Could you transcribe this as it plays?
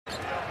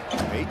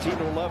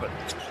18-11.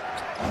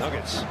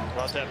 Nuggets.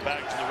 Brought that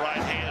back to the right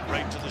hand,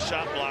 right to the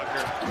shot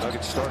blocker.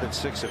 Nuggets started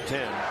 6 of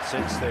 10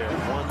 since they're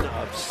 1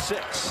 of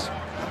 6.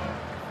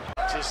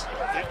 Just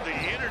the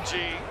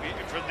energy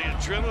from the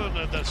adrenaline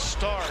at the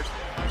start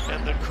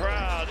and the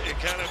crowd, it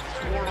kind of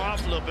worn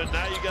off a little bit.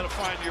 Now you got to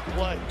find your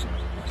play.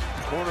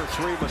 Corner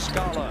 3,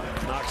 Muscala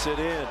knocks it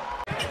in.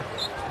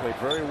 Played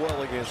very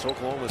well against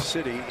Oklahoma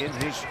City in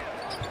his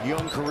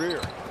young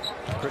career.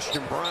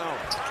 Christian Brown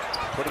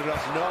put it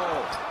up,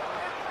 no.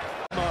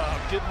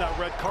 Getting that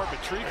red carpet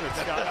treatment,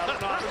 Scott. I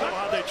don't know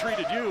how they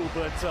treated you,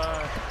 but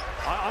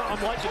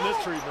I'm liking this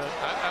treatment.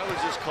 I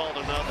was just called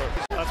another.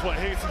 That's what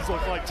Hastings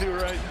looked like too,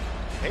 right?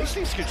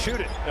 Hastings can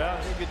shoot it.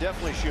 Yeah, he could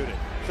definitely shoot it.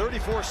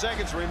 34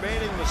 seconds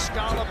remaining.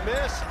 Muscala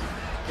missed.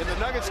 Can the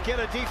Nuggets get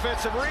a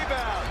defensive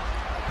rebound?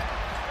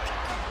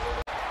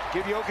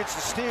 Give Jokic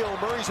the steal.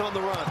 Murray's on the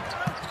run.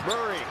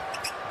 Murray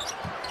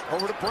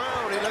over to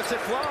Brown. He lets it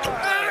fly.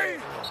 Hey!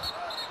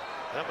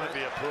 That might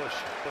be a push.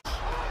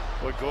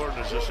 Boy, Gordon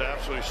is just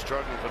absolutely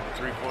struggling from the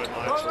three-point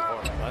line so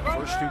far. The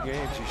first 2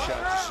 games, he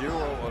shot 0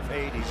 of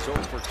 8. He's 0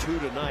 for 2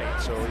 tonight,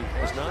 so he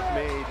has not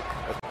made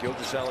a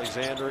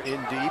Gilgeous-Alexander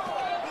in deep.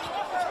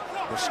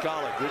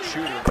 Muscala, good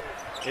shooter,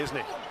 isn't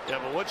he? Yeah,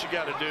 but what you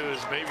got to do is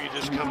maybe you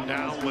just come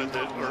down with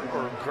it or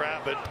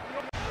grab it.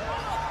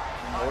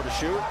 Or to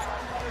shoot.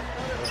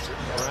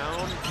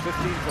 Brown,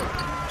 15-foot.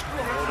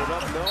 Hold it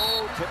up,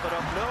 no. Tip it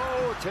up,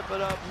 no. Tip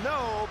it up,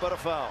 no. But a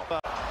foul.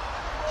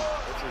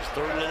 That's his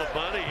third little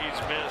bunny he's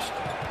missed.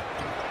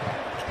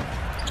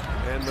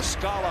 And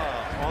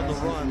Muscala on the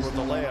run with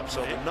the layup.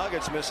 So the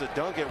Nuggets miss a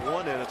dunk at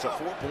 1 end. It's a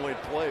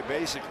 4-point play,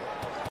 basically.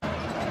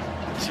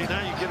 See,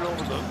 now you get it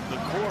over the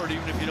court,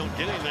 even if you don't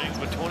get anything,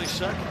 but 20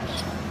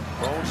 seconds.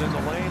 Bones in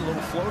the lane,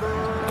 little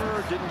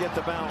floater, didn't get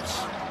the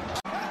bounce.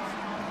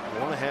 You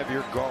want to have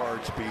your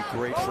guards be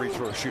great free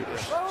throw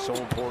shooters. So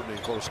important in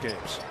close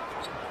games.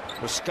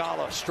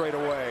 Muscala straight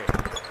away,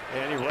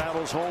 and he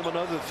rattles home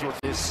another throw.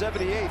 His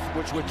 78th,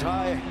 which would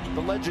tie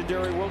the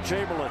legendary Wilt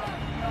Chamberlain.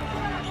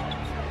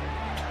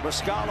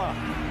 Muscala,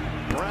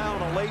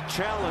 Brown, a late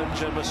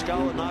challenge, and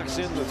Muscala knocks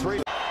in the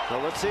 3. So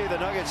let's see, the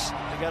Nuggets,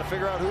 they got to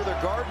figure out who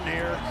they're guarding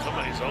here.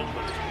 Somebody's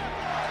open.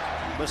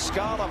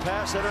 Muscala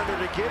passed it under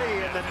to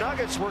Giddey, and the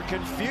Nuggets were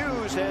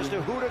confused as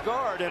to who to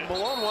guard, and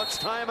Malone wants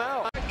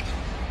timeout.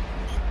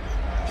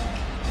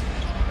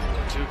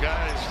 2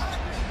 guys.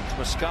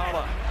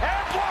 Muscala,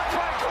 and blocked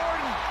by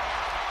Gordon.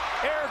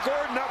 Air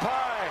Gordon up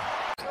high.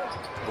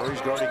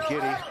 Murray's guarding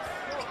Giddey.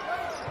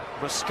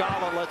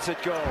 Muscala lets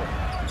it go,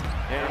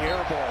 and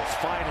air balls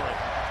finally.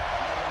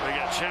 They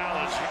got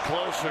challenged,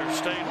 closer,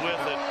 stayed with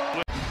it.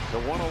 The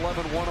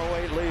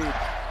 111-108 lead.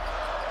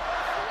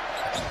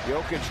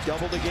 Jokic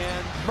doubled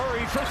again.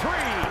 Murray for 3.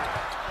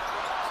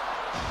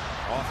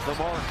 Off the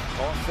mark,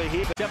 off the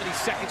heat. 70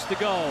 seconds to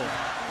go.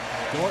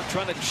 Dort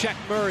trying to check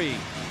Murray.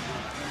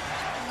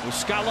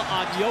 Muscala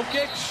on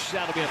Jokic.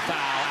 That'll be a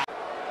foul.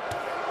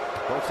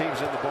 Both teams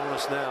in the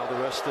bonus now. The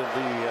rest of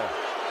the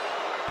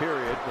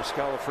period.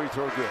 Muscala free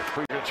throw good.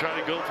 You're going to try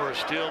to go for a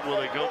steal. Will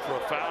they go for a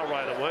foul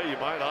right away? You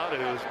might ought to.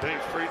 As many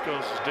free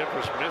throws as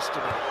Denver's missed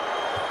tonight.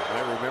 I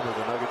remember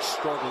the Nuggets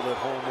struggled at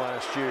home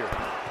last year.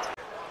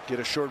 Get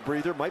a short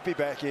breather. Might be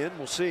back in.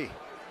 We'll see.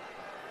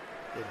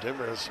 And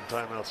Denver has some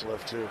timeouts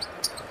left too.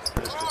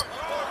 Missed it.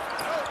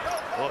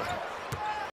 Boy.